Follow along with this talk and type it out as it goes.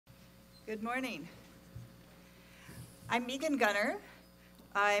Good morning. I'm Gunnar.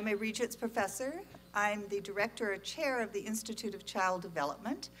 I'm a Regents professor. I'm the director or chair of the Institute of Child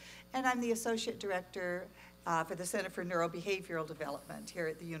Development, and I'm the associate director for the Center for Neurobehavioral Development here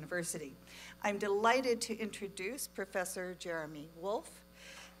at the university. I'm delighted to introduce Professor Jeremy Wolfe.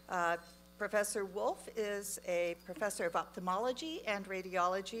 Professor Wolfe is a professor of ophthalmology and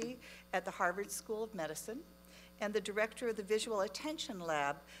radiology at the Harvard School of Medicine and the director of the Visual Attention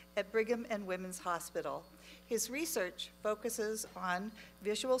Lab at Brigham and Women's Hospital. His research focuses on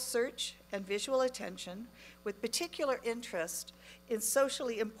visual search and visual attention with particular interest in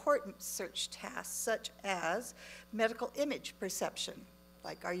socially important search tasks such as medical image perception,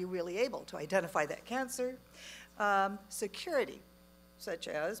 like are you really able to identify that cancer, security, such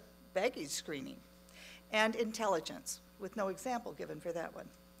as baggage screening, and intelligence, with no example given for that one.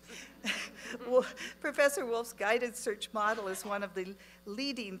 Well, Professor Wolfe's guided search model is one of the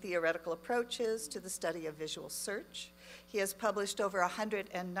leading theoretical approaches to the study of visual search. He has published over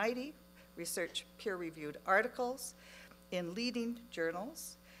 190 research peer-reviewed articles in leading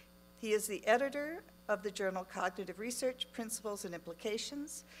journals. He is the editor of the journal Cognitive Research, Principles and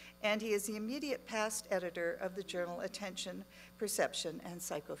Implications, and he is the immediate past editor of the journal Attention, Perception, and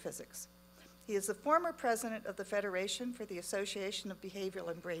Psychophysics. He is the former president of the Federation for the Association of Behavioral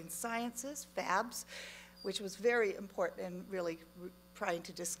and Brain Sciences, FABBS, which was very important in really trying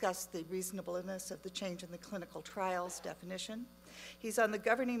to discuss the reasonableness of the change in the clinical trials definition. He's on the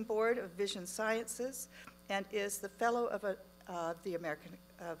governing board of Vision Sciences and is the fellow of the AAAS,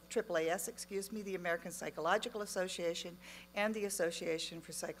 the American Psychological Association and the Association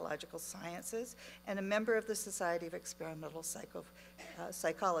for Psychological Sciences, and a member of the Society of Experimental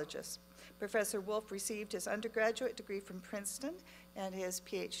Psychologists. Professor Wolfe received his undergraduate degree from Princeton and his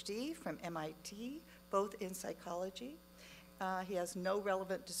PhD from MIT, both in psychology. He has no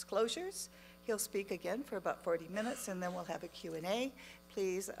relevant disclosures. He'll speak again for about 40 minutes, and then we'll have a Q&A.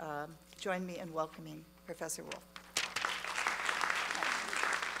 Please join me in welcoming Professor Wolfe.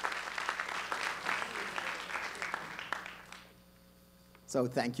 So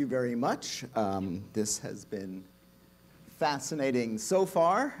thank you very much. This has been fascinating so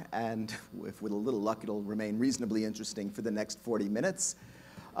far, and with a little luck, it'll remain reasonably interesting for the next 40 minutes.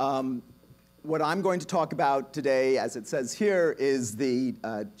 What I'm going to talk about today, as it says here, is the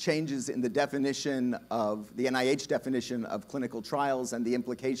changes in the definition of the NIH definition of clinical trials and the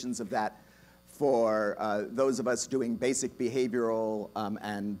implications of that for those of us doing basic behavioral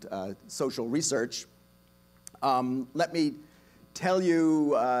and social research. Let me tell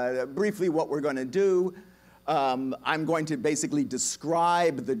you briefly what we're going to do. I'm going to basically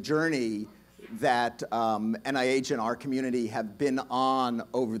describe the journey that NIH and our community have been on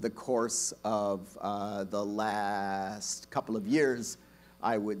over the course of the last couple of years,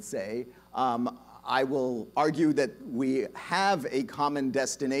 I would say. I will argue that we have a common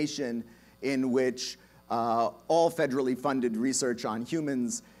destination in which all federally funded research on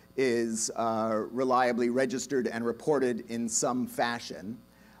humans is reliably registered and reported in some fashion.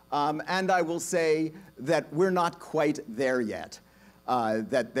 And I will say that we're not quite there yet,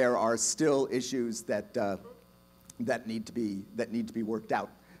 that there are still issues that need to be worked out.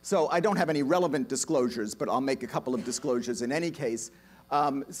 So I don't have any relevant disclosures, but I'll make a couple of disclosures in any case.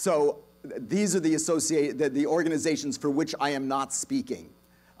 So these are the organizations for which I am not speaking.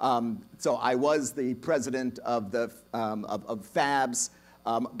 So I was the president of FABBS.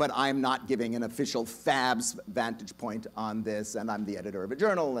 But I'm not giving an official FABBS vantage point on this, and I'm the editor of a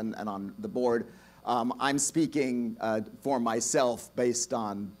journal and on the board. I'm speaking for myself based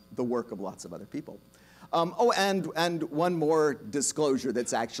on the work of lots of other people. And one more disclosure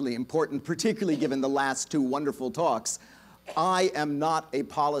that's actually important, particularly given the last two wonderful talks. I am not a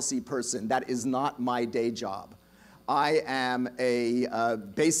policy person. That is not my day job. I am a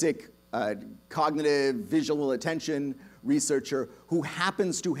basic cognitive visual attention researcher who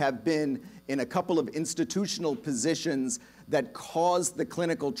happens to have been in a couple of institutional positions that caused the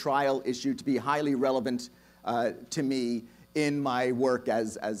clinical trial issue to be highly relevant to me in my work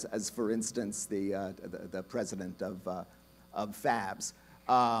as for instance, the president of FABBS.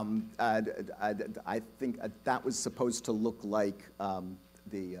 I think that was supposed to look like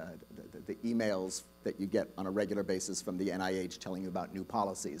the emails that you get on a regular basis from the NIH telling you about new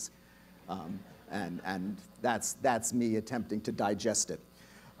policies. And that's me attempting to digest it.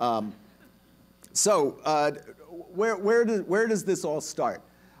 So where does this all start?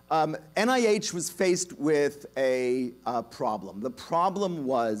 NIH was faced with a problem. The problem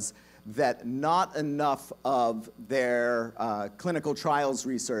was that not enough of their clinical trials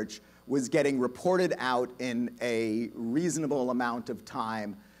research was getting reported out in a reasonable amount of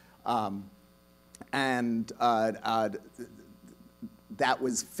time That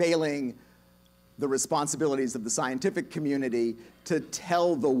was failing the responsibilities of the scientific community to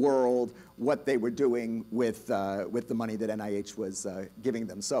tell the world what they were doing with the money that NIH was giving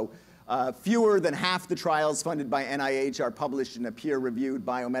them. So fewer than half the trials funded by NIH are published in a peer-reviewed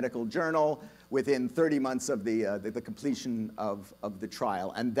biomedical journal within 30 months of the completion of the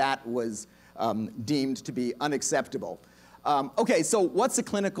trial, and that was deemed to be unacceptable. Okay, so what's a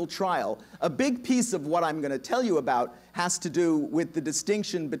clinical trial? A big piece of what I'm going to tell you about has to do with the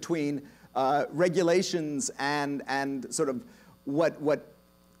distinction between regulations and sort of what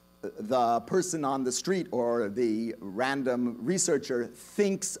the person on the street or the random researcher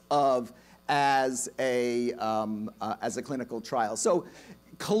thinks of as a clinical trial. So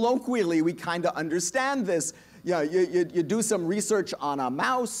colloquially, we kind of understand this. You know, you do some research on a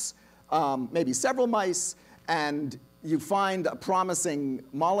mouse, maybe several mice, and you find a promising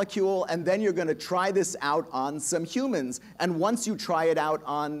molecule, and then you're going to try this out on some humans. And once you try it out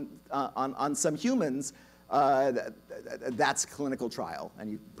on some humans, that's clinical trial, and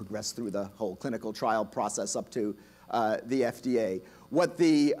you progress through the whole clinical trial process up to the FDA. What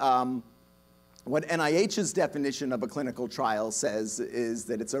NIH's definition of a clinical trial says is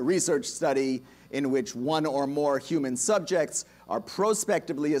that it's a research study in which one or more human subjects are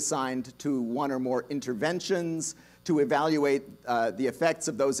prospectively assigned to one or more interventions to evaluate the effects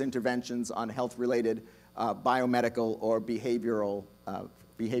of those interventions on health-related biomedical or behavioral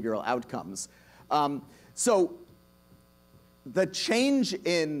outcomes. So the change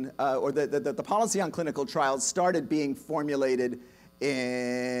in, or the policy on clinical trials started being formulated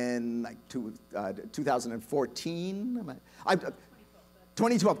in like 2014,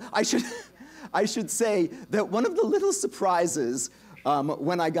 2012. I should say that one of the little surprises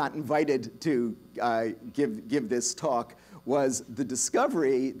when I got invited to give this talk was the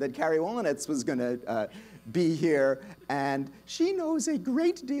discovery that Carrie Wolanitz was going to be here, and she knows a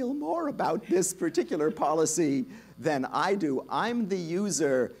great deal more about this particular policy than I do. I'm the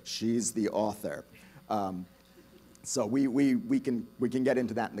user, she's the author. So we can get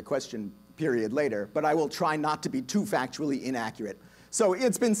into that in the question period later, but I will try not to be too factually inaccurate. So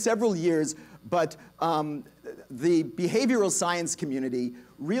it's been several years, but the behavioral science community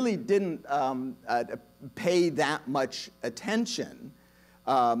really didn't pay that much attention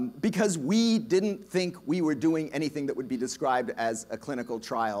because we didn't think we were doing anything that would be described as a clinical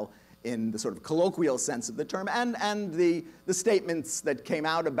trial in the sort of colloquial sense of the term, and the statements that came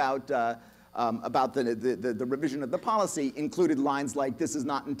out about the revision of the policy included lines like, "This is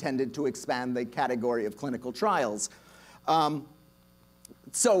not intended to expand the category of clinical trials."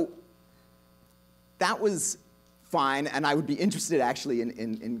 So that was fine, and I would be interested actually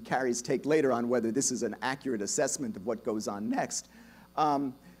in Carrie's take later on whether this is an accurate assessment of what goes on next.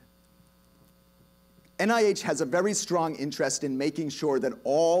 NIH has a very strong interest in making sure that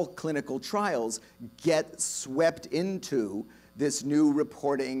all clinical trials get swept into this new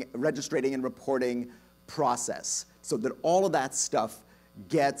registrating and reporting process, so that all of that stuff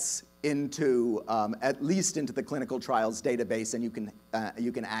gets into, at least into the clinical trials database, and you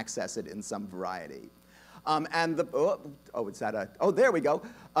can access it in some variety. There we go.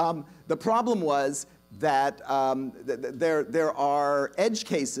 The problem was that there are edge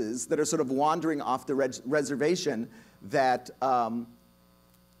cases that are sort of wandering off the reservation that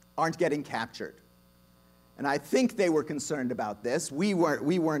aren't getting captured. And I think they were concerned about this. We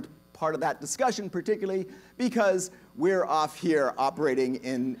weren't part of that discussion particularly because we're off here operating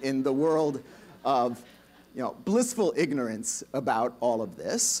in the world of blissful ignorance about all of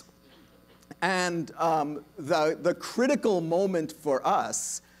this. And the critical moment for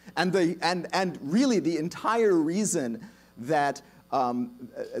us, and really the entire reason that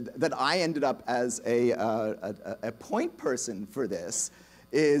that I ended up as a point person for this,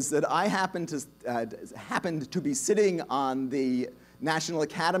 is that I happened to be sitting on the National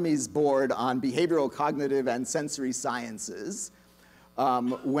Academy's board on behavioral, cognitive, and sensory sciences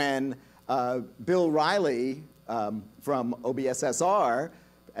when Bill Riley from OBSSR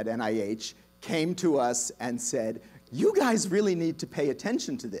at NIH came to us and said, "You guys really need to pay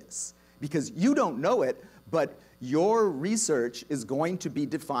attention to this because you don't know it, but your research is going to be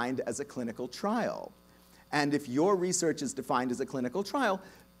defined as a clinical trial. And if your research is defined as a clinical trial,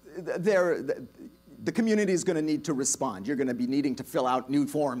 the community is going to need to respond. You're going to be needing to fill out new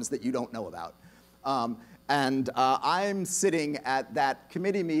forms that you don't know about." I'm sitting at that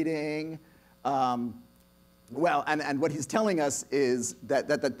committee meeting. And what he's telling us is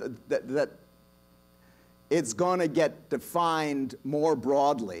that it's going to get defined more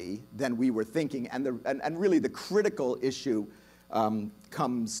broadly than we were thinking. And really the critical issue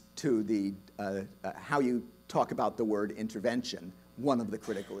comes to the how you talk about the word intervention, one of the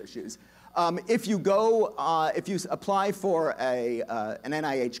critical issues. If you apply for an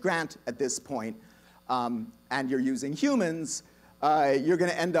NIH grant at this point, and you're using humans, you're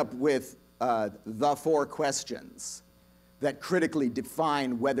going to end up with the 4 questions that critically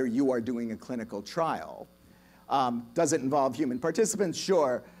define whether you are doing a clinical trial. Does it involve human participants?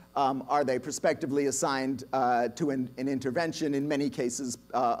 Sure. Are they prospectively assigned to an intervention in many cases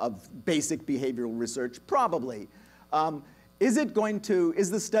of basic behavioral research? Probably. Is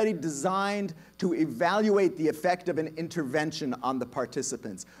the study designed to evaluate the effect of an intervention on the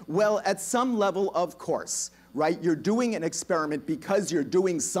participants? Well, at some level, of course, right? You're doing an experiment because you're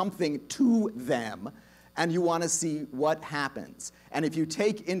doing something to them, and you want to see what happens. And if you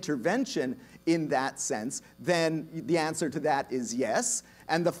take intervention in that sense, then the answer to that is yes.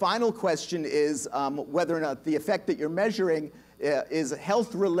 And the final question is whether or not the effect that you're measuring is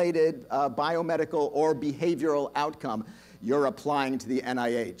health-related, biomedical, or behavioral outcome. You're applying to the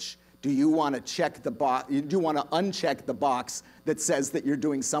NIH. Do you want to check the box? Do you want to uncheck the box that says that you're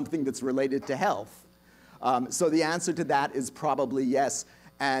doing something that's related to health? So the answer to that is probably yes.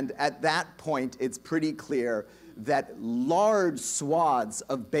 And at that point, it's pretty clear that large swaths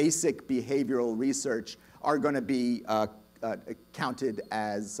of basic behavioral research are going to be counted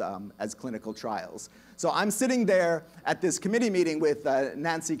as clinical trials. So I'm sitting there at this committee meeting with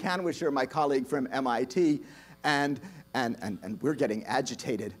Nancy Kanwisher, my colleague from MIT, and we're getting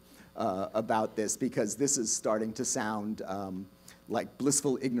agitated about this because this is starting to sound like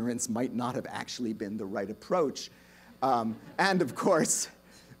blissful ignorance might not have actually been the right approach. And of course,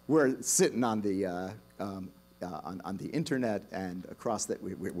 we're sitting on the internet, and across that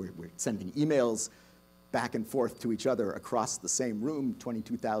we're sending emails back and forth to each other across the same room,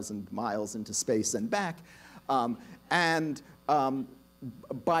 22,000 miles into space and back. By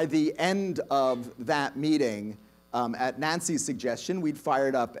the end of that meeting, at Nancy's suggestion, we'd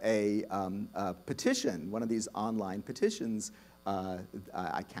fired up a petition, one of these online petitions.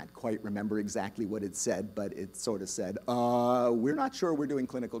 I can't quite remember exactly what it said, but it sort of said, we're not sure we're doing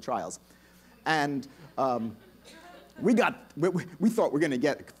clinical trials. And we thought we're going to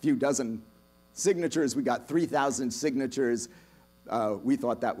get a few dozen signatures. We got 3,000 signatures. We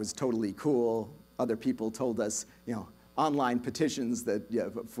thought that was totally cool. Other people told us, online petitions that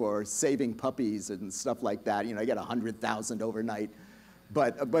for saving puppies and stuff like that. You get 100,000 overnight.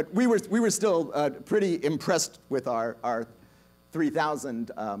 But we were still pretty impressed with our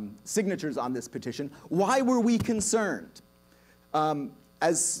 3,000 signatures on this petition. Why were we concerned?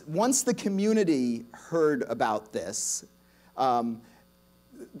 Once the community heard about this,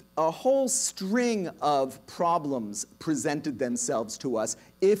 a whole string of problems presented themselves to us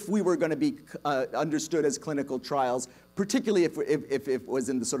if we were going to be understood as clinical trials, particularly if it was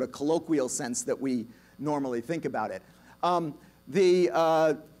in the sort of colloquial sense that we normally think about it.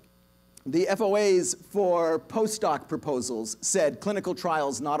 The FOAs for postdoc proposals said clinical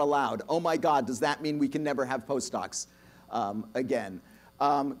trials not allowed. Oh my God, does that mean we can never have postdocs again?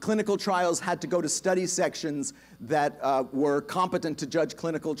 Clinical trials had to go to study sections that were competent to judge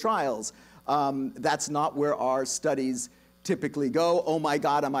clinical trials. That's not where our studies typically go. Oh my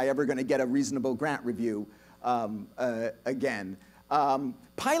God, am I ever going to get a reasonable grant review again?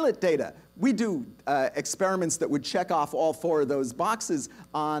 Pilot data. We do experiments that would check off all 4 of those boxes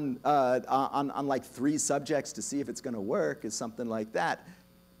on like 3 subjects to see if it's going to work, is something like that.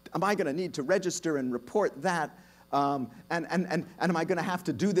 Am I going to need to register and report that? And am I going to have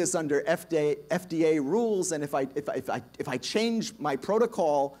to do this under FDA rules? And if I change my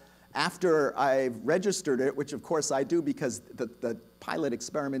protocol after I've registered it, which of course I do because the pilot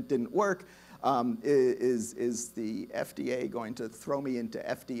experiment didn't work, is the FDA going to throw me into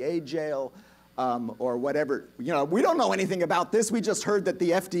FDA jail or whatever? We don't know anything about this. We just heard that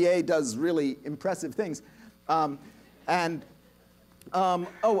the FDA does really impressive things. A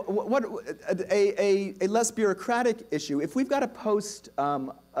less bureaucratic issue. If we've got to post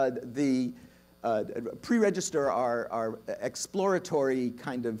pre-register our exploratory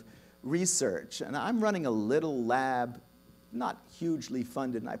kind of research, and I'm running a little lab, not hugely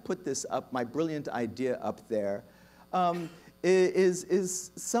funded, and I put this up, my brilliant idea up there.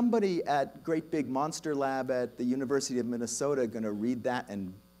 Is somebody at Great Big Monster Lab at the University of Minnesota going to read that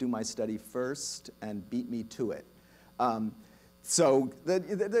and do my study first and beat me to it? So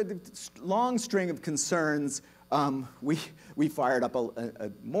the long string of concerns, we fired up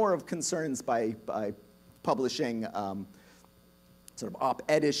more of concerns by publishing sort of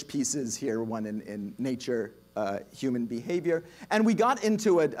op-ed-ish pieces here, one in Nature human behavior. And we got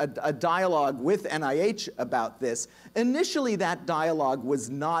into a dialogue with NIH about this. Initially, that dialogue was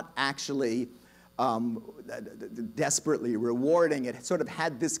not actually desperately rewarding. It sort of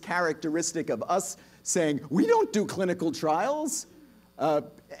had this characteristic of us saying, we don't do clinical trials,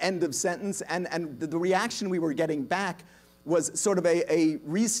 end of sentence. And the reaction we were getting back was sort of a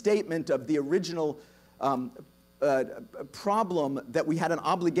restatement of the original problem that we had an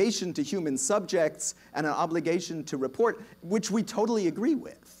obligation to human subjects and an obligation to report, which we totally agree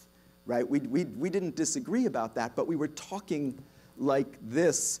with, right? We didn't disagree about that, but we were talking like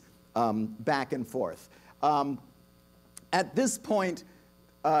this back and forth. At this point,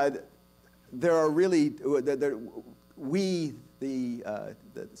 there are really, the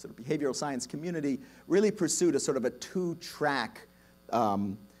sort of behavioral science community really pursued a sort of a two-track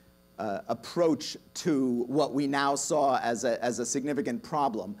approach to what we now saw as a significant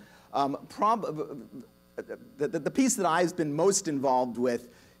problem. The piece that I've been most involved with,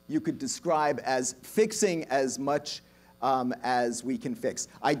 you could describe as fixing as much as we can fix.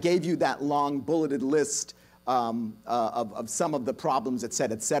 I gave you that long bulleted list of some of the problems, et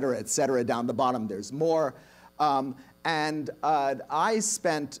cetera, down the bottom. There's more. And I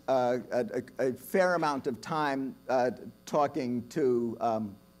spent a fair amount of time talking to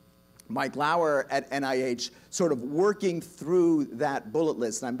Mike Lauer at NIH, sort of working through that bullet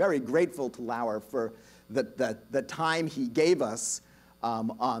list. And I'm very grateful to Lauer for the time he gave us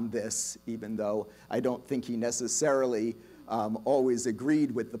on this, even though I don't think he necessarily always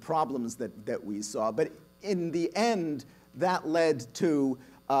agreed with the problems that we saw. But in the end, that led to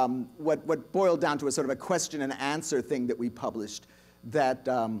what boiled down to a sort of a question and answer thing that we published, that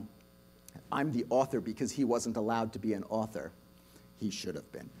I'm the author because he wasn't allowed to be an author. He should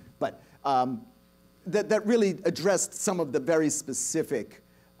have been. But that really addressed some of the very specific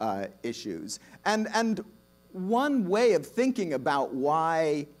issues. And one way of thinking about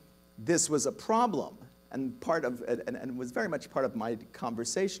why this was a problem, and was very much part of my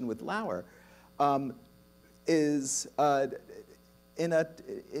conversation with Lauer, is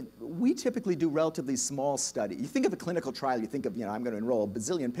we typically do relatively small study. You think of a clinical trial, you think of, I'm going to enroll a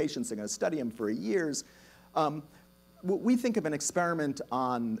bazillion patients, I'm going to study them for years. We think of an experiment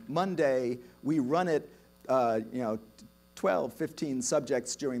on Monday, we run it, 12, 15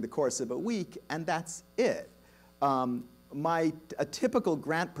 subjects during the course of a week, and that's it. A typical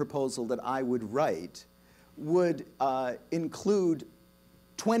grant proposal that I would write would include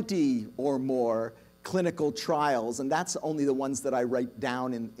 20 or more clinical trials, and that's only the ones that I write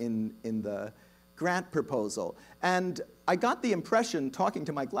down in the grant proposal. And I got the impression, talking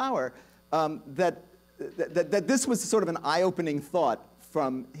to Mike Lauer, that this was sort of an eye-opening thought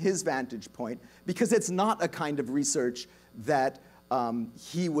from his vantage point, because it's not a kind of research that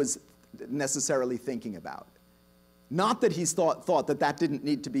he was necessarily thinking about. Not that he thought that didn't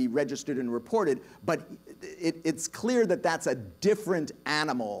need to be registered and reported, but it's clear that that's a different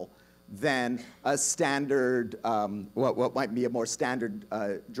animal than a standard, what might be a more standard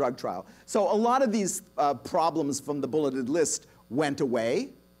drug trial. So a lot of these problems from the bulleted list went away.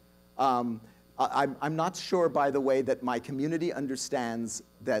 I'm not sure, by the way, that my community understands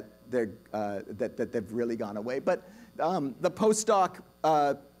that they've really gone away. But the postdoc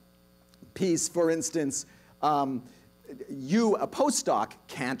piece, for instance, a postdoc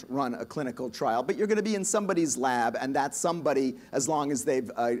can't run a clinical trial, but you're going to be in somebody's lab, and that somebody, as long as they've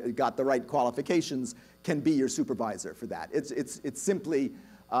got the right qualifications, can be your supervisor for that. It's simply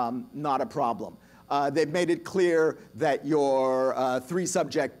not a problem. They've made it clear that your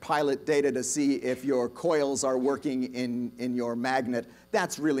 3-subject pilot data to see if your coils are working in your magnet,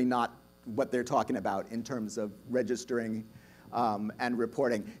 that's really not what they're talking about in terms of registering and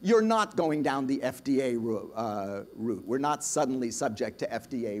reporting. You're not going down the FDA route. We're not suddenly subject to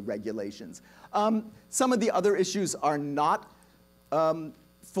FDA regulations. Some of the other issues are not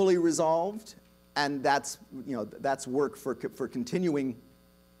fully resolved, and that's work for continuing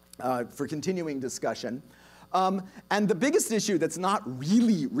discussion. And the biggest issue that's not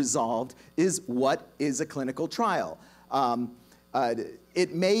really resolved is, what is a clinical trial?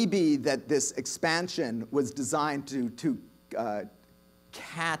 It may be that this expansion was designed to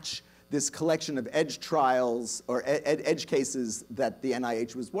catch this collection of edge trials or edge cases that the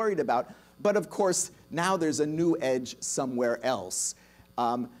NIH was worried about. But of course, now there's a new edge somewhere else.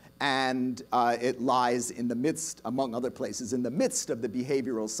 And it lies in the midst, among other places, in the midst of the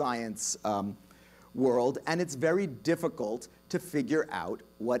behavioral science world. And it's very difficult to figure out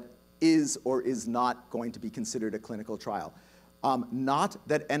what is or is not going to be considered a clinical trial. Not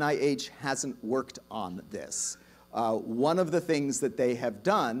that NIH hasn't worked on this. One of the things that they have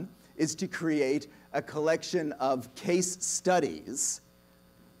done is to create a collection of case studies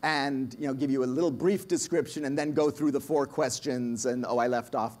and give you a little brief description and then go through the 4 questions and, oh, I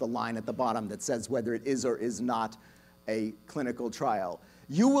left off the line at the bottom that says whether it is or is not a clinical trial.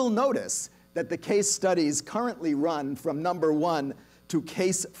 You will notice that the case studies currently run from number 1 to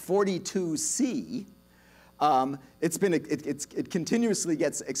case 42C. It continuously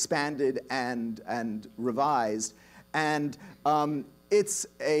gets expanded and revised, and it's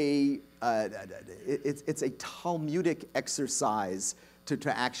a Talmudic exercise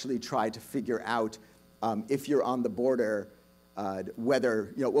to actually try to figure out if you're on the border,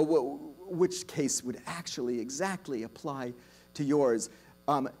 whether, which case would actually exactly apply to yours.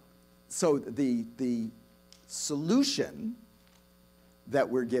 So the solution that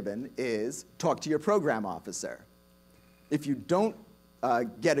we're given is talk to your program officer. If you don't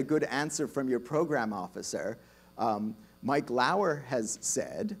get a good answer from your program officer, Mike Lauer has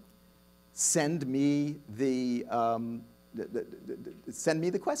said, send me the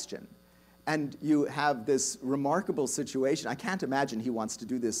question. And you have this remarkable situation. I can't imagine he wants to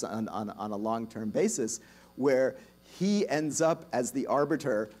do this on a long-term basis, where he ends up as the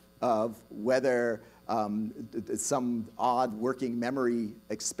arbiter of whether some odd working memory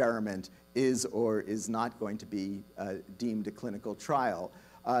experiment is or is not going to be deemed a clinical trial.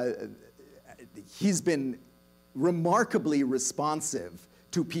 He's been remarkably responsive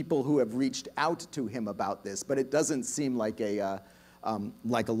to people who have reached out to him about this, but it doesn't seem like a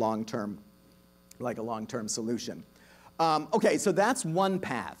long-term solution. Okay, so that's one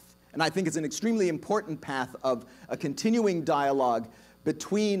path, and I think it's an extremely important path of a continuing dialogue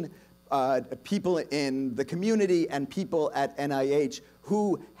between people in the community and people at NIH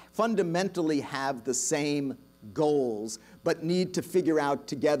who fundamentally have the same goals, but need to figure out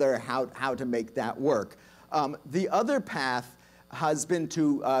together how to make that work. The other path has been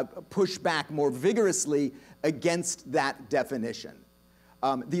to push back more vigorously against that definition.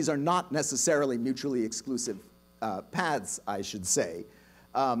 These are not necessarily mutually exclusive paths, I should say.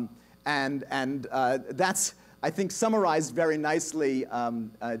 That's, I think, summarized very nicely.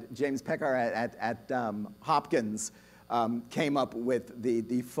 James Pecker at Hopkins came up with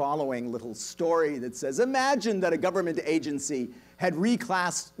the following little story that says, imagine that a government agency had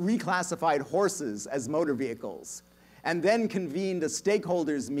reclassified horses as motor vehicles and then convened a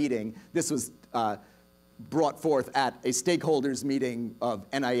stakeholders meeting. This was brought forth at a stakeholders meeting of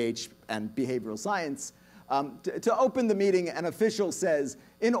NIH and behavioral science. To open the meeting, an official says,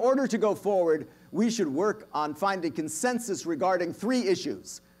 in order to go forward, we should work on finding consensus regarding 3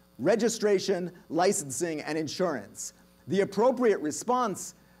 issues: registration, licensing, and insurance. The appropriate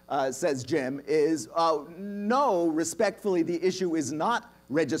response, says Jim, is no, respectfully, the issue is not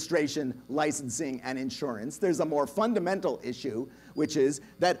registration, licensing, and insurance. There's a more fundamental issue, which is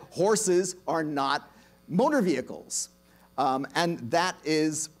that horses are not motor vehicles. And that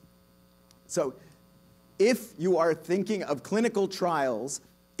is, so if you are thinking of clinical trials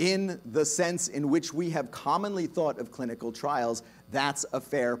in the sense in which we have commonly thought of clinical trials, that's a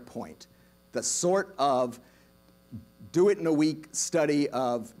fair point. The sort of do-it-in-a-week study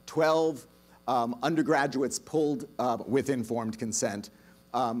of 12 undergraduates pulled with informed consent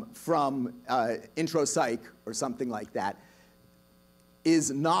from intro psych or something like that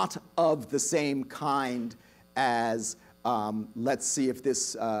is not of the same kind as let's see if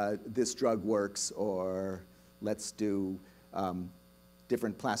this drug works, or let's do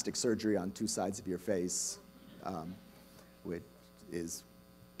different plastic surgery on 2 sides of your face, which is,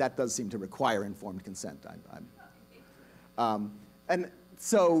 that does seem to require informed consent. And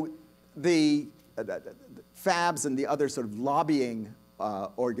so the FABBS and the other sort of lobbying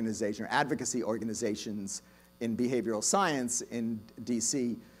organization or advocacy organizations in behavioral science in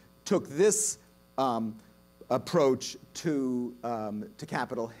DC took this approach to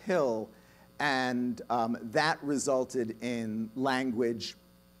Capitol Hill, and that resulted in language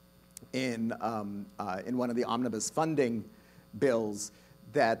in one of the omnibus funding bills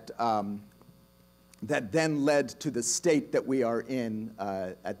that that then led to the state that we are in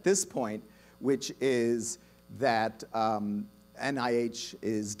at this point, which is that NIH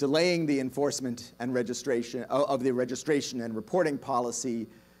is delaying the enforcement and registration of the registration and reporting policy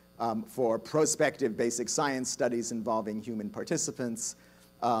for prospective basic science studies involving human participants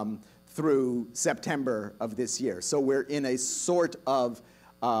through September of this year. So we're in a sort of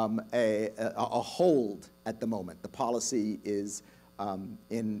a hold at the moment. The policy is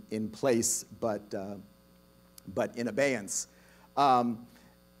in place, but in abeyance.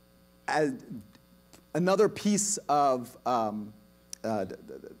 Another piece of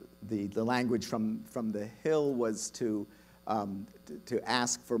the language from the Hill was to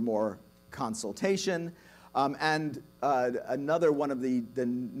ask for more consultation. And another one of the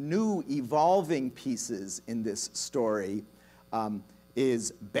new evolving pieces in this story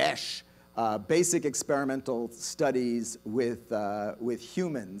is BESH, Basic Experimental Studies with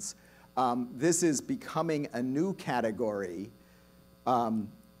Humans. This is becoming a new category.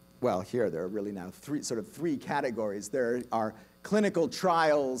 Well, here there are really now three categories. There are clinical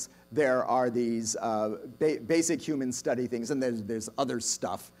trials, there are these basic human study things, and there's other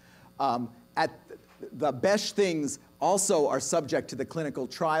stuff. The BESH things also are subject to the clinical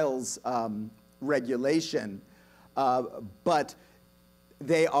trials regulation, but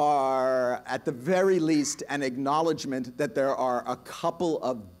they are, at the very least, an acknowledgement that there are a couple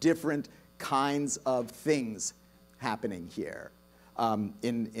of different kinds of things happening here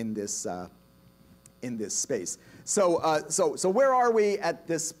in this space. So where are we at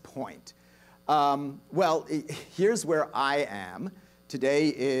this point? Well, here's where I am.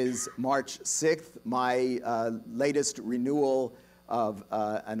 Today is March 6th. My latest renewal of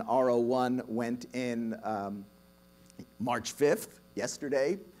an R01 went in March 5th,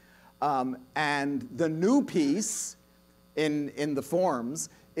 yesterday. And the new piece in the forms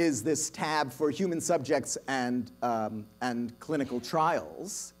is this tab for human subjects and clinical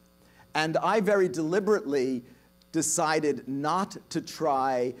trials. And I very deliberately decided not to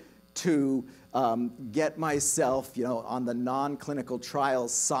try to get myself, on the non-clinical trial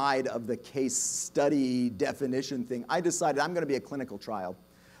side of the case study definition thing. I decided I'm going to be a clinical trial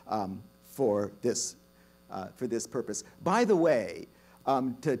for this purpose. By the way,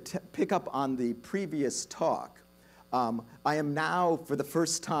 to pick up on the previous talk, I am now, for the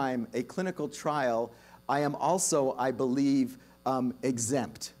first time, a clinical trial. I am also, I believe,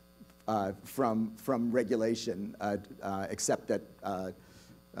 exempt from regulation, except that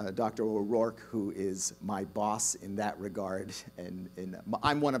Dr. O'Rourke, who is my boss in that regard, and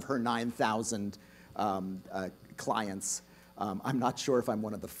I'm one of her 9,000 clients. I'm not sure if I'm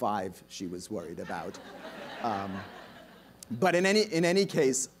one of the 5 she was worried about. But in any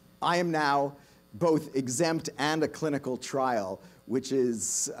case, I am now both exempt and a clinical trial, which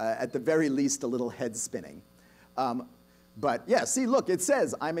is at the very least a little head-spinning. But yeah, see, look, it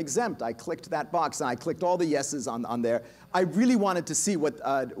says I'm exempt. I clicked that box, and I clicked all the yeses on there. I really wanted to see what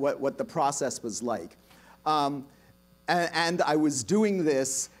the process was like. And I was doing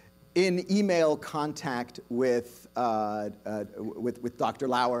this in email contact with Dr.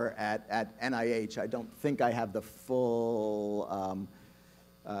 Lauer at NIH. I don't think I have the full,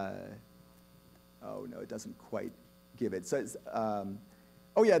 oh no, it doesn't quite give it. So it's,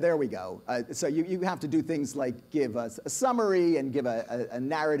 oh yeah, there we go. So you have to do things like give us a summary and give a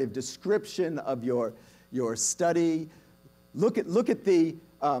narrative description of your study. Look at the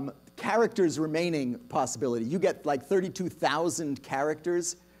characters remaining possibility. You get like 32,000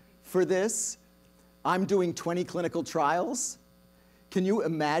 characters for this. I'm doing 20 clinical trials. Can you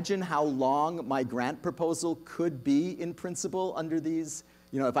imagine how long my grant proposal could be in principle under these?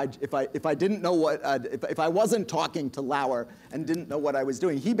 If I didn't know what, if I wasn't talking to Lauer and didn't know what I was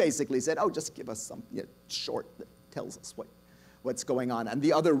doing, he basically said, oh, just give us something short that tells us what's going on. And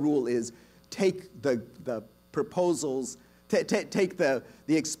the other rule is take the proposals, take the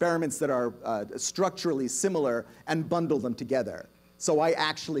experiments that are structurally similar and bundle them together. So I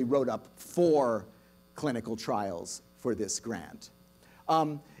actually wrote up 4 clinical trials for this grant.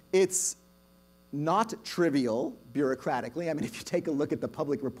 It's not trivial bureaucratically. I mean, if you take a look at the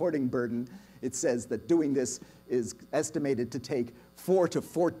public reporting burden, it says that doing this is estimated to take 4 to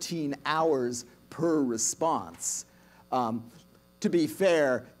 14 hours per response. To be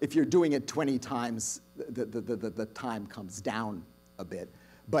fair, if you're doing it 20 times, the time comes down a bit.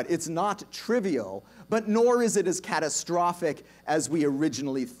 But it's not trivial, but nor is it as catastrophic as we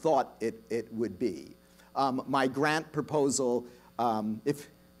originally thought it would be. My grant proposal,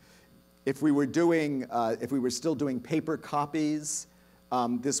 if we were still doing paper copies,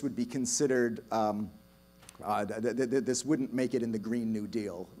 this would be considered, this wouldn't make it in the Green New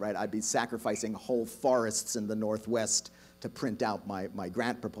Deal, right? I'd be sacrificing whole forests in the Northwest to print out my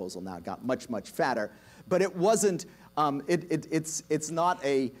grant proposal. Now it got much, much fatter. But it wasn't, it's not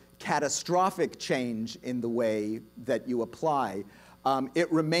a catastrophic change in the way that you apply.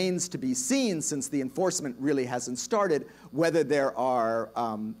 It remains to be seen, since the enforcement really hasn't started, whether there are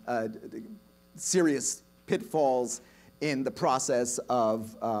serious pitfalls in the process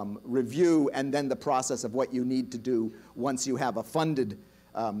of review and then the process of what you need to do once you have a funded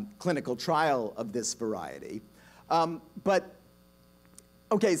clinical trial of this variety. But,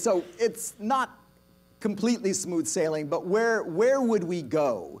 okay, so it's not completely smooth sailing, but where would we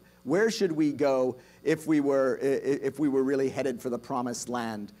go? Where should we go if we were really headed for the promised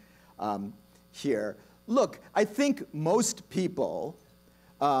land? here. Look, I think most people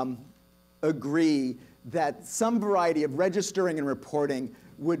agree that some variety of registering and reporting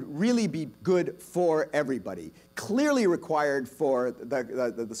would really be good for everybody. Clearly required for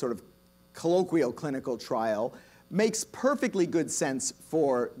the sort of colloquial clinical trial, makes perfectly good sense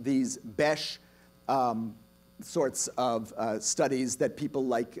for these BESH sorts of studies that people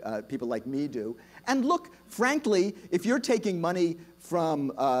like me do. And look, frankly, if you're taking money from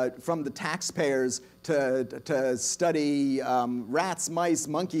the taxpayers to study rats, mice,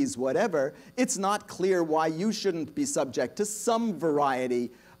 monkeys, whatever, it's not clear why you shouldn't be subject to some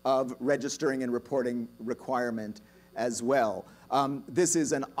variety of registering and reporting requirement as well. This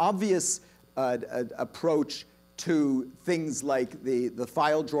is an obvious approach to things like the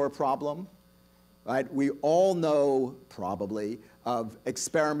file drawer problem. Right? We all know, probably, of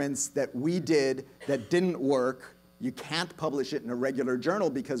experiments that we did that didn't work. You can't publish it in a regular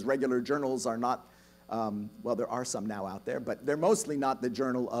journal because regular journals are not, well, there are some now out there, but they're mostly not the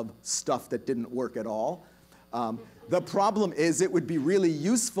journal of stuff that didn't work at all. The problem is it would be really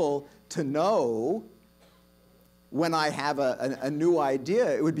useful to know when I have a new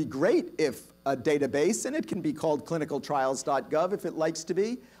idea. It would be great if a database, and it can be called clinicaltrials.gov if it likes to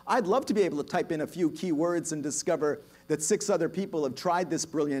be. I'd love to be able to type in a few keywords and discover that 6 other people have tried this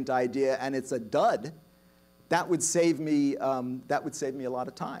brilliant idea and it's a dud. That would save me a lot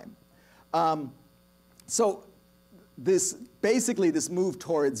of time. So basically this move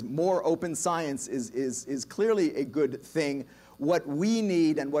towards more open science is clearly a good thing. What we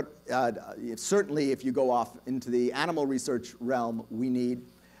need, and what certainly if you go off into the animal research realm, we need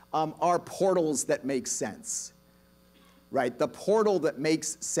are portals that make sense. Right? The portal that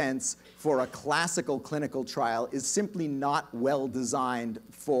makes sense for a classical clinical trial is simply not well designed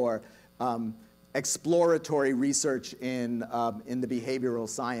for exploratory research in the behavioral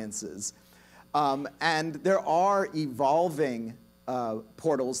sciences. And there are evolving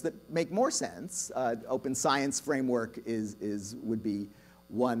portals that make more sense. Open Science Framework would be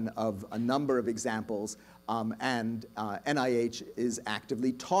one of a number of examples. And NIH is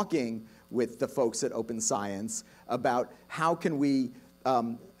actively talking with the folks at Open Science about how can we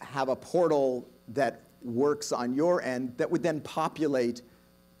have a portal that works on your end that would then populate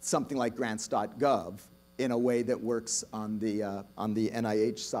something like grants.gov in a way that works on the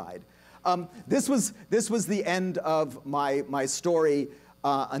NIH side. This was the end of my story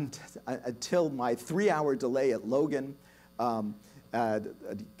until my 3-hour delay at Logan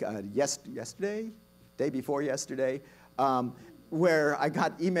yesterday, day before yesterday, where I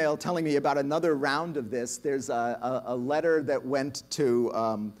got email telling me about another round of this. There's a letter that went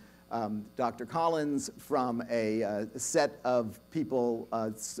to Dr. Collins from a set of people,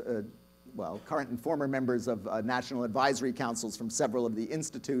 well, current and former members of national advisory councils from several of the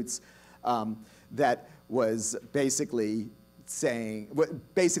institutes, that was basically saying,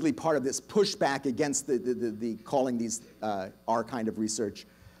 basically part of this pushback against the calling these our kind of research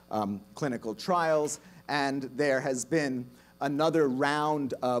clinical trials. And there has been another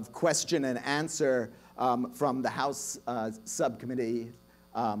round of question and answer from the House subcommittee,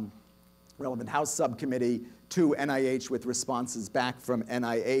 relevant House subcommittee to NIH with responses back from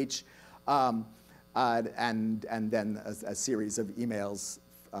NIH, and then a series of emails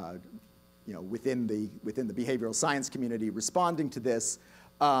within the behavioral science community responding to this.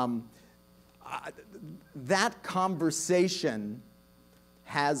 That conversation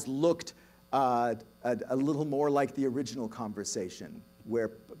has looked a little more like the original conversation, where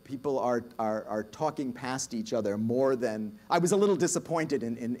people are talking past each other more than... I was a little disappointed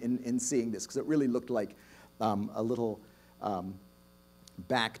in seeing this, because it really looked like a little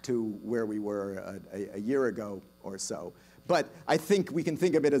back to where we were a year ago or so. But I think we can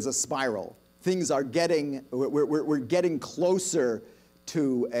think of it as a spiral. Things are getting... We're getting closer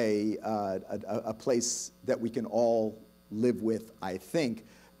to a place that we can all live with, I think.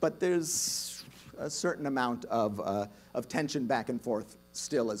 But there's a certain amount of tension back and forth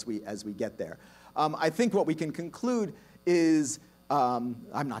still as we get there. I think what we can conclude is, I'm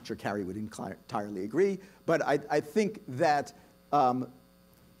not sure Carrie would entirely agree, but I think that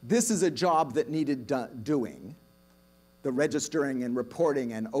this is a job that needed doing. The registering and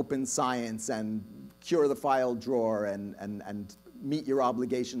reporting and open science and cure the file drawer and meet your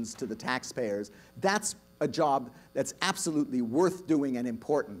obligations to the taxpayers. That's a job that's absolutely worth doing and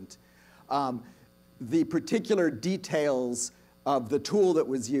important. The particular details of the tool that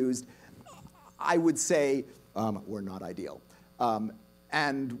was used, I would say, were not ideal.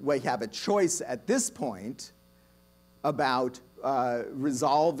 And we have a choice at this point about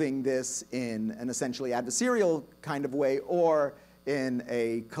resolving this in an essentially adversarial kind of way, or in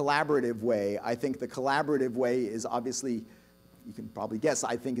a collaborative way. I think the collaborative way is obviously, you can probably guess,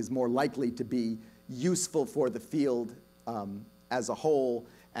 I think is more likely to be useful for the field as a whole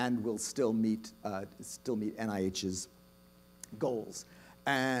and will still meet NIH's goals.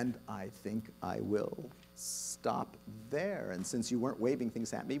 And I think I will stop there. And since you weren't waving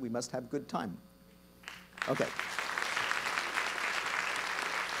things at me, we must have good time. Okay.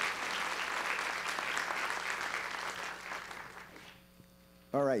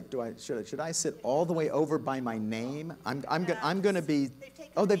 All right. Should I sit all the way over by my name? I'm going to be.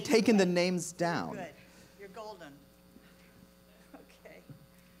 They've taken the names down. Good. You're golden. Okay.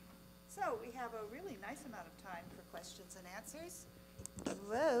 So we have a really nice amount of time for questions and answers.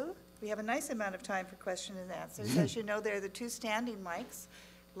 Whoa. We have a nice amount of time for questions and answers. As you know, there are the 2 standing mics.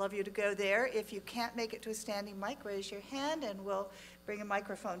 Love you to go there. If you can't make it to a standing mic, raise your hand and we'll bring a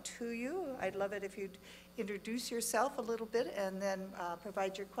microphone to you. I'd love it if you'd introduce yourself a little bit and then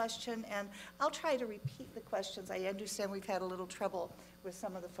provide your question. And I'll try to repeat the questions. I understand we've had a little trouble with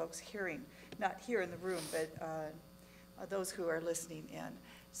some of the folks hearing, not here in the room, but those who are listening in.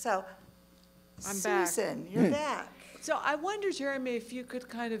 So, I'm Susan, you're back. So I wonder, Jeremy, if you could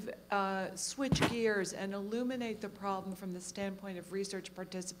kind of switch gears and illuminate the problem from the standpoint of research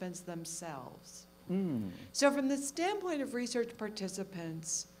participants themselves. So from the standpoint of research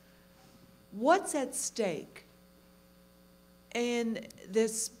participants, what's at stake in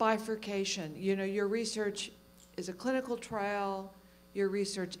this bifurcation? You know, your research is a clinical trial, your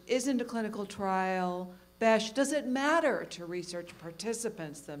research isn't a clinical trial. Besh, does it matter to research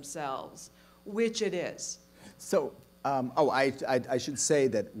participants themselves which it is? So, I should say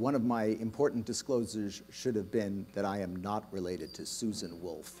that one of my important disclosures should have been that I am not related to Susan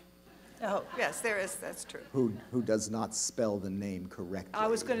Wolfe. Oh, yes, there is, that's true. Who does not spell the name correctly. I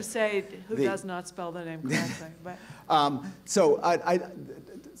was going to say who does not spell the name correctly. But. So I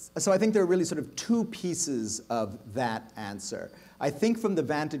think there are really sort of 2 pieces of that answer. I think from the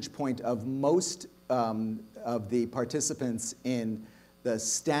vantage point of most of the participants in the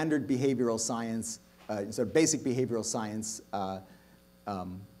standard behavioral science, sort of basic behavioral science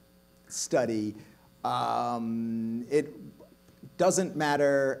study, it doesn't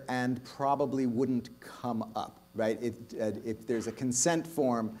matter and probably wouldn't come up, right? If there's a consent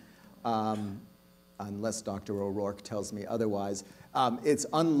form, unless Dr. O'Rourke tells me otherwise, it's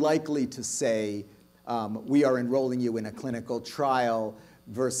unlikely to say, we are enrolling you in a clinical trial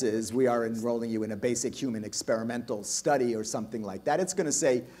versus we are enrolling you in a basic human experimental study or something like that. It's going to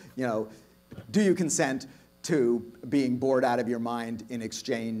say, you know, do you consent to being bored out of your mind in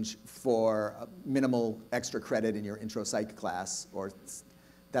exchange for minimal extra credit in your intro psych class? Or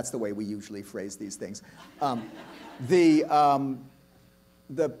that's the way we usually phrase these things. The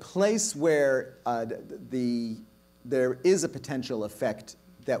place where there is a potential effect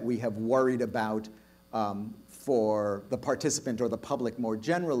that we have worried about for the participant or the public more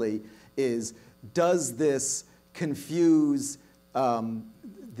generally is, does this confuse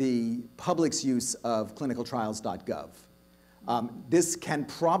the public's use of clinicaltrials.gov? This can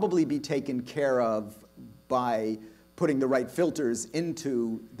probably be taken care of by putting the right filters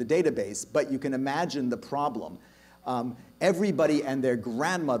into the database, but you can imagine the problem. Everybody and their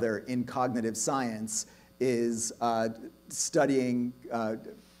grandmother in cognitive science is studying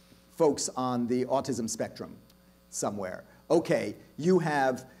folks on the autism spectrum somewhere. Okay, you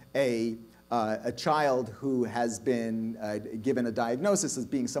have a child who has been given a diagnosis as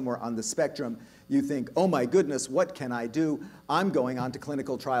being somewhere on the spectrum. You think, oh my goodness, what can I do? I'm going on to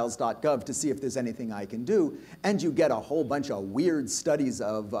clinicaltrials.gov to see if there's anything I can do. And you get a whole bunch of weird studies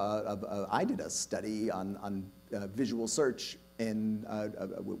I did a study on visual search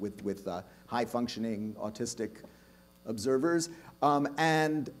with high-functioning autistic observers.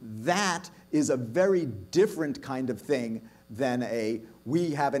 And that is a very different kind of thing than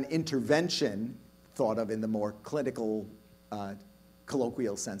we have an intervention, thought of in the more clinical,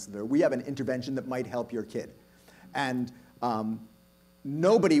 colloquial sense. We have an intervention that might help your kid. And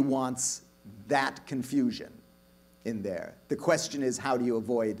nobody wants that confusion in there. The question is, how do you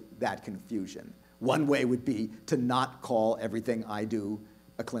avoid that confusion? One way would be to not call everything I do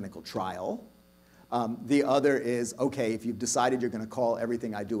a clinical trial. The other is, okay, if you've decided you're going to call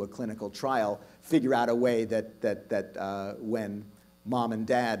everything I do a clinical trial, figure out a way that when mom and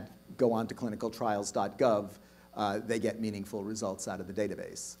dad go on to clinicaltrials.gov, they get meaningful results out of the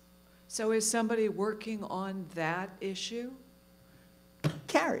database. So is somebody working on that issue?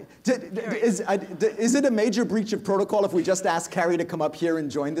 Carrie, is it a major breach of protocol if we just ask Carrie to come up here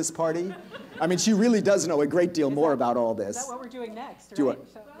and join this party? I mean, she really does know a great deal more about all this. Is that what we're doing next, right? Do you want,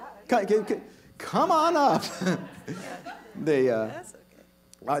 come on up. That's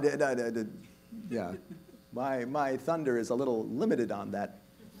okay. Yeah, my thunder is a little limited on that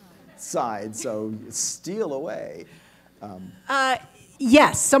side, so steal away.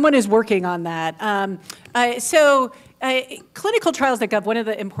 Yes, someone is working on that. Clinicaltrials.gov, one of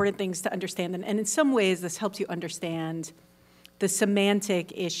the important things to understand, and in some ways this helps you understand the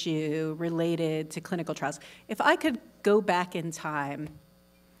semantic issue related to clinical trials. If I could go back in time,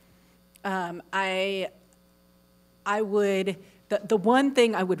 I would, the one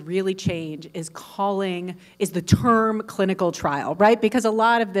thing I would really change is the term clinical trial, right? Because a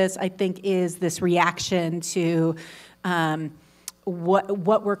lot of this, I think, is this reaction to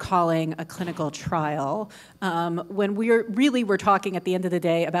what we're calling a clinical trial, when we're talking at the end of the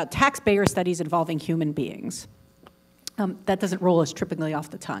day about taxpayer studies involving human beings. That doesn't roll as trippingly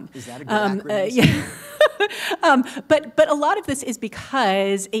off the tongue. Is that a good acronym? Yeah. But a lot of this is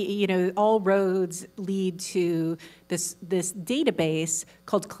because all roads lead to this database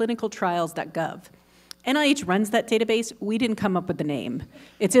called clinicaltrials.gov. NIH runs that database. We didn't come up with the name.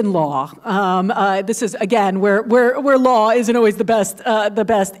 It's in law. This is, again, where law isn't always the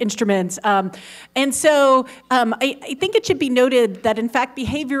best instrument. And so I think it should be noted that, in fact,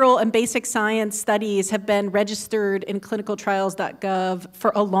 behavioral and basic science studies have been registered in clinicaltrials.gov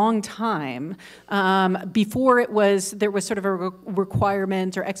for a long time. Before there was sort of a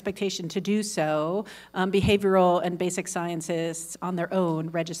requirement or expectation to do so. Behavioral and basic scientists on their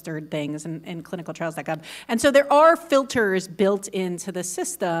own registered things in clinicaltrials.gov. And so there are filters built into the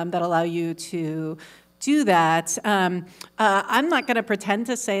system that allow you to do that. I'm not going to pretend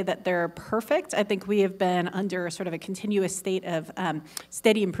to say that they're perfect. I think we have been under sort of a continuous state of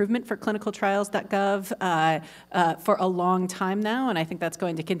steady improvement for clinicaltrials.gov for a long time now, and I think that's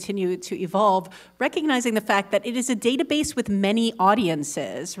going to continue to evolve, recognizing the fact that it is a database with many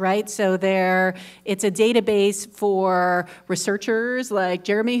audiences, right? So it's a database for researchers like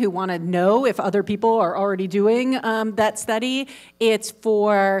Jeremy who want to know if other people are already doing that study. It's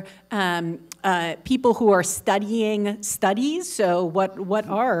for people who are studying studies, so what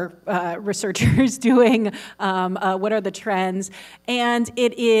are researchers doing, what are the trends, and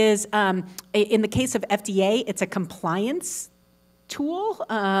it is, in the case of FDA, it's a compliance tool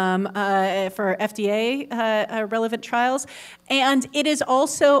for FDA relevant trials, and it is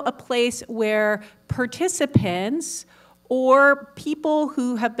also a place where participants or people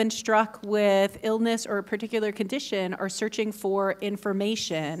who have been struck with illness or a particular condition are searching for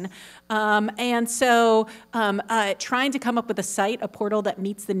information. And so trying to come up with a site, a portal that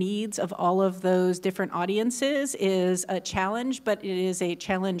meets the needs of all of those different audiences is a challenge, but it is a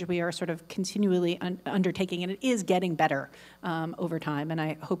challenge we are sort of continually undertaking, and it is getting better over time, and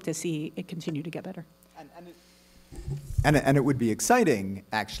I hope to see it continue to get better. And it would be exciting,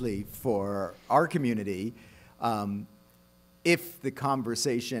 actually, for our community if the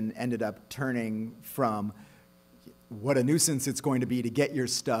conversation ended up turning from what a nuisance it's going to be to get your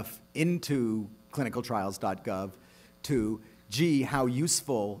stuff into clinicaltrials.gov to, gee, how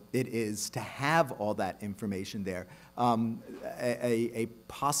useful it is to have all that information there. A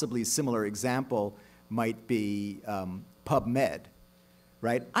possibly similar example might be PubMed,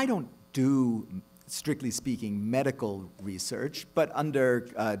 right? I don't do, strictly speaking, medical research, but under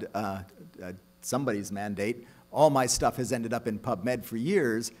somebody's mandate, all my stuff has ended up in PubMed for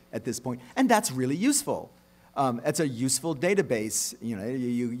years at this point, and that's really useful. It's a useful database. You know,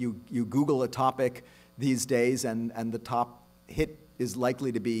 you Google a topic these days, and the top hit is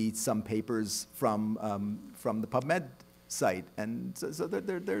likely to be some papers from the PubMed site, and so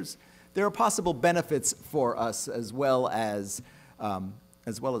there are possible benefits for us as well as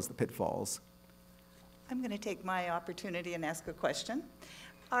the pitfalls. I'm going to take my opportunity and ask a question.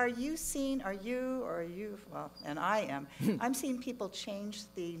 And I am, I'm seeing people change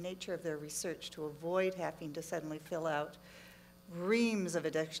the nature of their research to avoid having to suddenly fill out reams of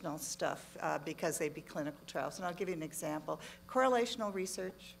additional stuff because they'd be clinical trials. And I'll give you an example. Correlational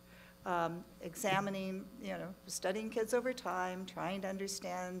research, examining, studying kids over time, trying to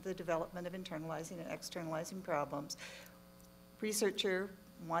understand the development of internalizing and externalizing problems. Researcher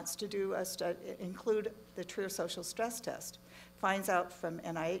wants to do include the Trier social stress test. Finds out from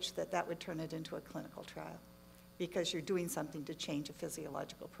NIH that would turn it into a clinical trial because you're doing something to change a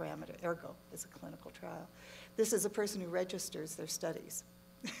physiological parameter, ergo, it's a clinical trial. This is a person who registers their studies.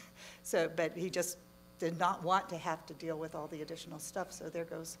 But he just did not want to have to deal with all the additional stuff, so there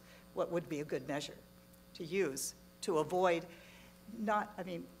goes what would be a good measure to use to avoid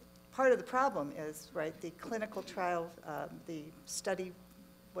part of the problem is, right, the clinical trial, the study,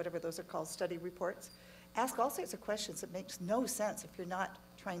 whatever those are called, study reports, ask all sorts of questions that makes no sense if you're not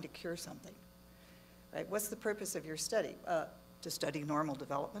trying to cure something. right? What's the purpose of your study? To study normal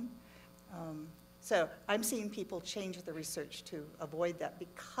development. So I'm seeing people change the research to avoid that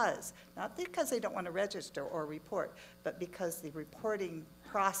because, not because they don't want to register or report, but because the reporting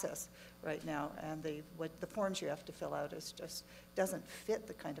process right now and the forms you have to fill out is just doesn't fit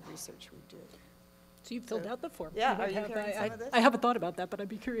the kind of research we do. So you've filled out the form. Yeah, are you hearing some of this? I haven't thought about that, but I'd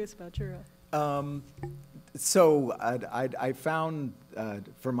be curious about your... So I found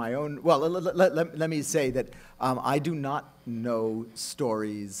for my own, well, let me say that I do not know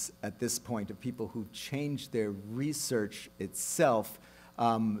stories at this point of people who've changed their research itself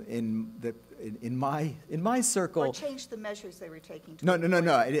in my circle. Or changed the measures they were taking. No.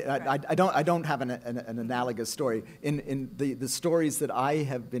 I don't have an analogous story. In the stories that I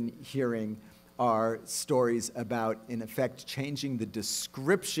have been hearing are stories about, in effect, changing the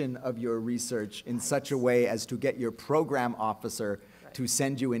description of your research in such a way as to get your program officer to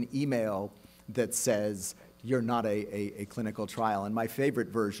send you an email that says you're not a clinical trial. And my favorite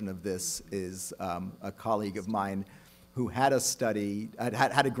version of this is a colleague of mine who had a study,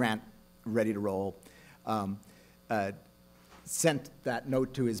 had a grant ready to roll, sent that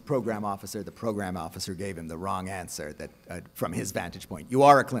note to his program officer. The program officer gave him the wrong answer that, from his vantage point. You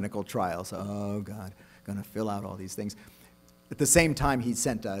are a clinical trial, so, oh God, gonna fill out all these things. At the same time, he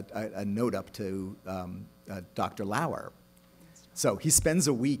sent a note up to Dr. Lauer. So he spends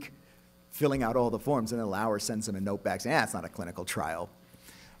a week filling out all the forms, and then Lauer sends him a note back saying, it's not a clinical trial.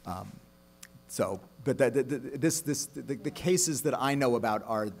 But the cases that I know about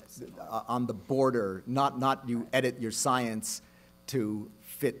are on the border, not you edit your science to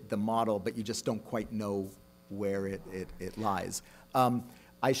fit the model, but you just don't quite know where it lies.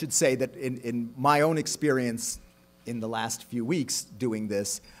 I should say that in my own experience in the last few weeks doing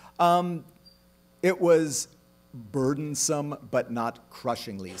this, it was burdensome, but not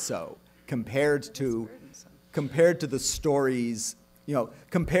crushingly so, compared to the stories. You know,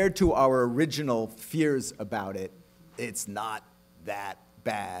 compared to our original fears about it, it's not that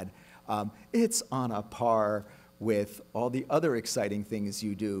bad. It's on a par with all the other exciting things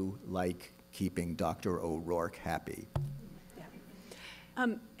you do, like keeping Dr. O'Rourke happy. Yeah.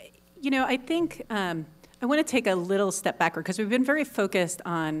 You know, I think I want to take a little step backward because we've been very focused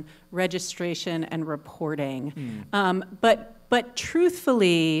on registration and reporting. But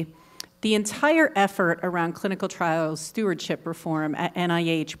truthfully, the entire effort around clinical trials stewardship reform at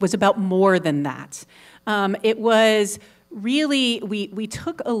NIH was about more than that. It was really, we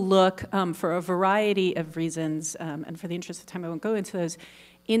took a look for a variety of reasons, and for the interest of time, I won't go into those,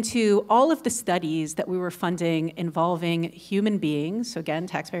 into all of the studies that we were funding involving human beings, so again,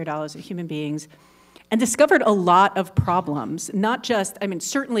 taxpayer dollars and human beings, and discovered a lot of problems, not just, I mean,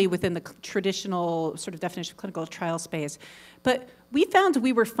 certainly within the traditional sort of definition of clinical trial space, but we found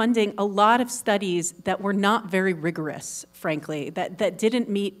we were funding a lot of studies that were not very rigorous, frankly, that didn't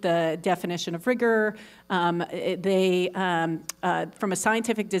meet the definition of rigor. From a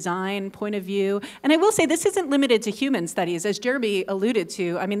scientific design point of view, and I will say this isn't limited to human studies, as Jeremy alluded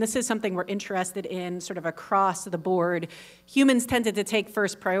to. I mean, this is something we're interested in sort of across the board. Humans tended to take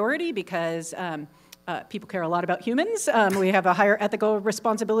first priority because people care a lot about humans. We have a higher ethical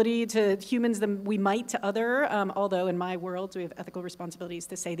responsibility to humans than we might to other, although in my world we have ethical responsibilities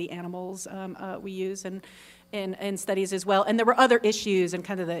to, say, the animals we use in studies as well. And there were other issues in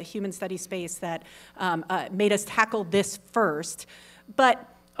kind of the human study space that made us tackle this first.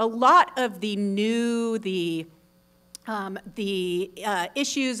 But a lot of the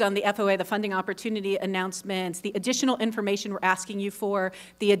issues on the FOA, the funding opportunity announcements, the additional information we're asking you for,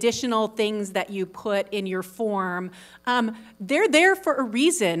 the additional things that you put in your form, they're there for a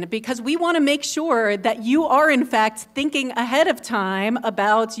reason because we want to make sure that you are, in fact, thinking ahead of time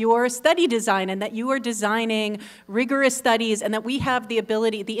about your study design and that you are designing rigorous studies and that we have the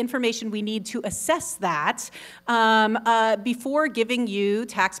ability, the information we need to assess that before giving you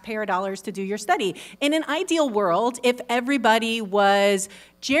taxpayer dollars to do your study. In an ideal world, if everybody was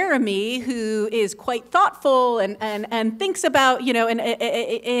Jeremy, who is quite thoughtful and thinks about, you know, and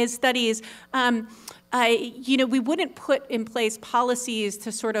his studies, you know, we wouldn't put in place policies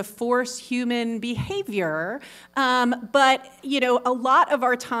to sort of force human behavior, but, you know, a lot of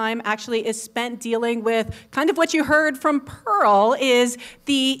our time actually is spent dealing with kind of what you heard from Pearl is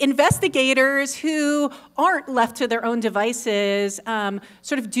the investigators who aren't left to their own devices,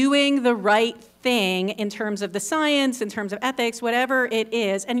 sort of doing the right thing in terms of the science, in terms of ethics, whatever it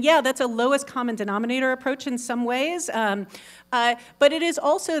is. And yeah, that's a lowest common denominator approach in some ways. But it is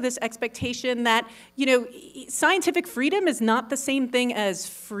also this expectation that, scientific freedom is not the same thing as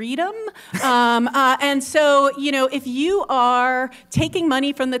freedom. And so, if you are taking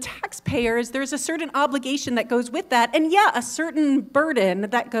money from the taxpayers, there's a certain obligation that goes with that. And yeah, a certain burden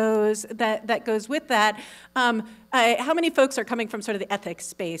that goes with that. How many folks are coming from sort of the ethics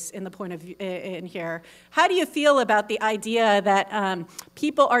space in the point of view in here? How do you feel about the idea that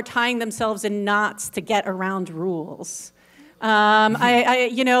people are tying themselves in knots to get around rules?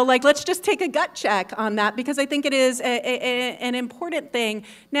 Let's just take a gut check on that, because I think it is an important thing.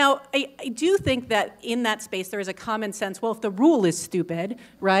 Now, I do think that in that space there is a common sense, well, if the rule is stupid,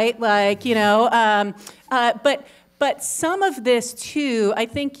 right? But some of this too, I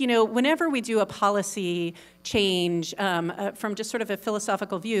think, whenever we do a policy change from just sort of a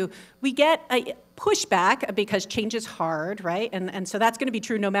philosophical view, we get a pushback because change is hard, right? And so that's going to be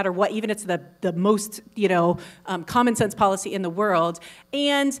true no matter what, even if it's the most, common sense policy in the world.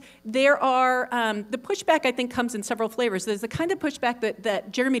 And there are, the pushback I think comes in several flavors. There's the kind of pushback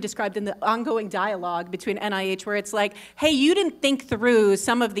that Jeremy described in the ongoing dialogue between NIH, where it's like, hey, you didn't think through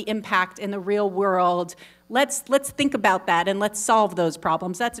some of the impact in the real world. Let's think about that and let's solve those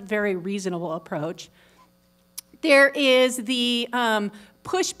problems. That's a very reasonable approach. There is the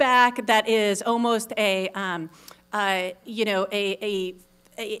pushback that is almost a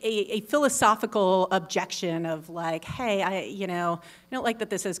philosophical objection of like, hey, I don't like that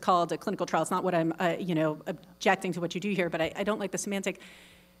this is called a clinical trial. It's not what I'm, objecting to what you do here, but I don't like the semantic.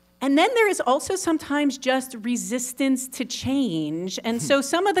 And then there is also sometimes just resistance to change. And so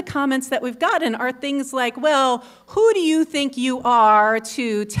some of the comments that we've gotten are things like, well, who do you think you are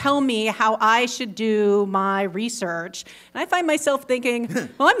to tell me how I should do my research? And I find myself thinking,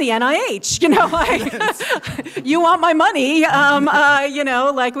 well, I'm the NIH, you want my money,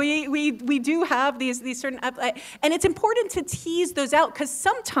 we do have these certain, and it's important to tease those out because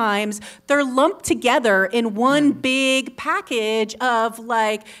sometimes they're lumped together in one big package of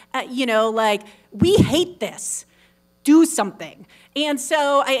we hate this, do something. And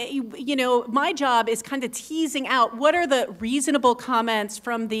so, my job is kind of teasing out what are the reasonable comments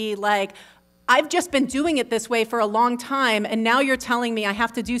from the I've just been doing it this way for a long time, and now you're telling me I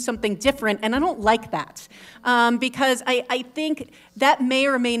have to do something different, and I don't like that. Because I think that may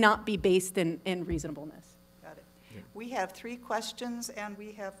or may not be based in reasonableness. Got it. Yeah. We have 3 questions, and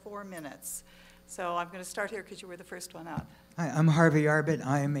we have 4 minutes. So I'm going to start here because you were the first one up. Hi, I'm Harvey Arbit.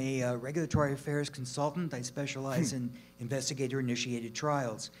 I am a regulatory affairs consultant. I specialize in investigator-initiated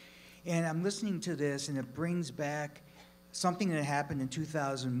trials. And I'm listening to this, and it brings back something that happened in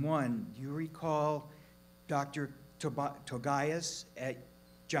 2001. You recall Dr. Tobias at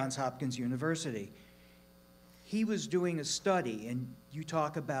Johns Hopkins University. He was doing a study, and you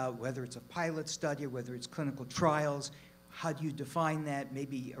talk about whether it's a pilot study or whether it's clinical trials. How do you define that?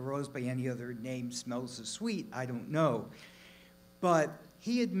 Maybe a rose by any other name smells as sweet, I don't know. But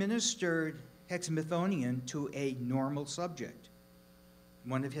he administered hexamethonium to a normal subject,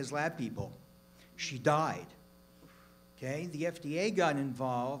 one of his lab people. She died. Okay, the FDA got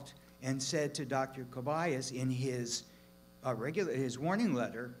involved and said to Dr. Tobias in his warning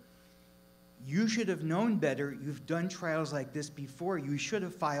letter, you should have known better. You've done trials like this before. You should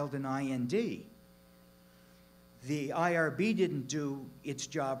have filed an IND. The IRB didn't do its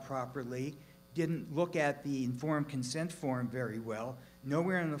job properly, didn't look at the informed consent form very well.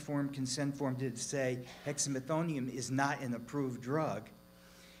 Nowhere in the informed consent form did it say hexamethonium is not an approved drug.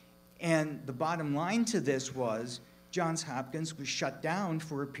 And the bottom line to this was Johns Hopkins was shut down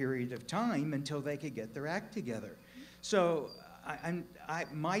for a period of time until they could get their act together. So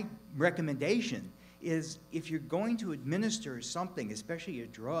my recommendation is if you're going to administer something, especially a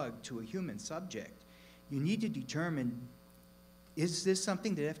drug, to a human subject, you need to determine, is this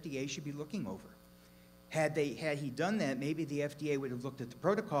something that FDA should be looking over? Had he done that, maybe the FDA would have looked at the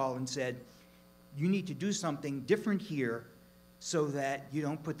protocol and said, you need to do something different here so that you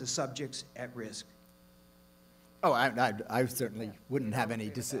don't put the subjects at risk. Oh, I certainly wouldn't have any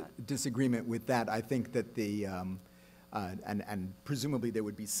disagreement with that. I think that and presumably there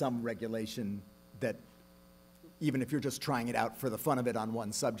would be some regulation that even if you're just trying it out for the fun of it on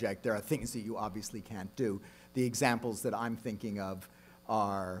one subject, there are things that you obviously can't do. The examples that I'm thinking of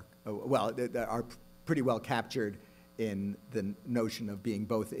are pretty well captured in the notion of being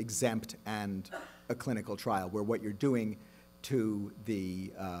both exempt and a clinical trial, where what you're doing to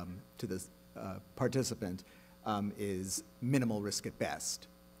the participant is minimal risk at best.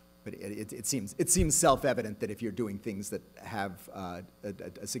 but it seems self-evident that if you're doing things that have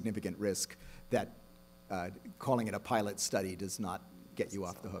a significant risk, that calling it a pilot study does not get you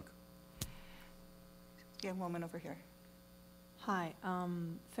off the hook. Young woman over here. Hi,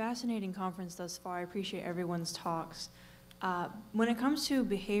 fascinating conference thus far. I appreciate everyone's talks. When it comes to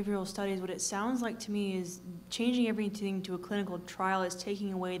behavioral studies, what it sounds like to me is changing everything to a clinical trial is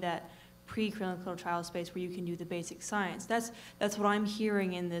taking away that preclinical trial space where you can do the basic science. That's what I'm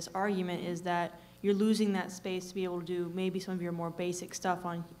hearing in this argument, is that you're losing that space to be able to do maybe some of your more basic stuff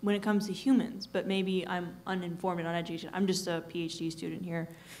on when it comes to humans, but maybe I'm uninformed and uneducated. I'm just a PhD student here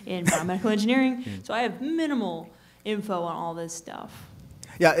in biomedical engineering, so I have minimal info on all this stuff.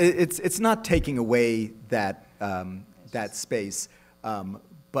 Yeah, it's not taking away that that space,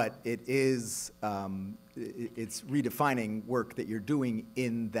 but it is it's redefining work that you're doing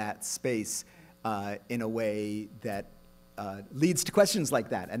in that space in a way that leads to questions like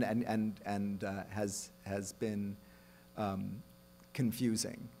that, and has been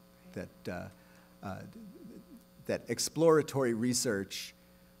confusing. That exploratory research.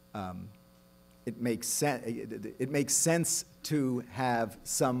 It makes sense to have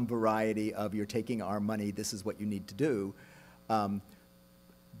some variety of, you're taking our money, this is what you need to do,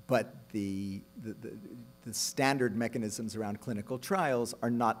 but the standard mechanisms around clinical trials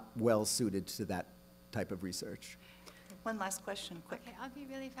are not well suited to that type of research. One last question, quick. Okay, I'll be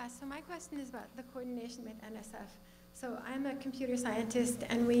really fast. So my question is about the coordination with NSF. So I'm a computer scientist,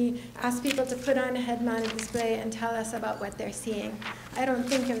 and we ask people to put on a head-mounted display and tell us about what they're seeing. I don't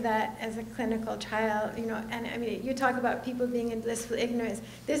think of that as a clinical trial, you know, and I mean, you talk about people being in blissful ignorance.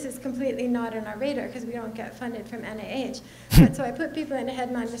 This is completely not on our radar because we don't get funded from NIH. But so I put people in a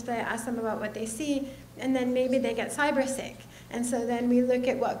head-mounted display, ask them about what they see, and then maybe they get cyber sick. And so then we look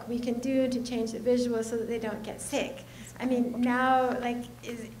at what we can do to change the visual so that they don't get sick. I mean, now, like,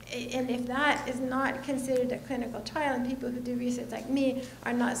 and if that is not considered a clinical trial, and people who do research like me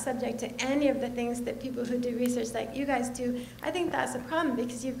are not subject to any of the things that people who do research like you guys do, I think that's a problem,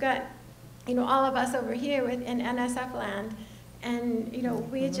 because you've got, you know, all of us over here in NSF land, and, you know,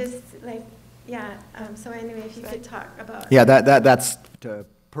 we just, like, yeah, so anyway, if you could talk about... Yeah, that's to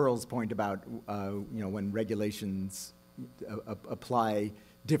Pearl's point about, you know, when regulations apply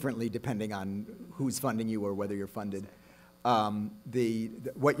differently depending on who's funding you or whether you're funded.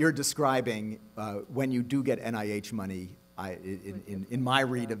 What you're describing, when you do get NIH money, in my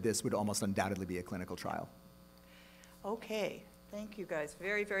read of this, would almost undoubtedly be a clinical trial. Okay, thank you guys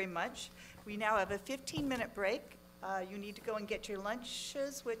very, very much. We now have a 15-minute break. You need to go and get your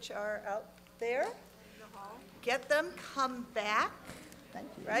lunches, which are out there. Get them, come back,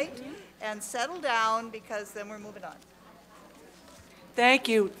 right? And settle down, because then we're moving on. Thank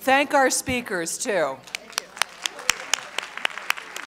you. Thank our speakers, too.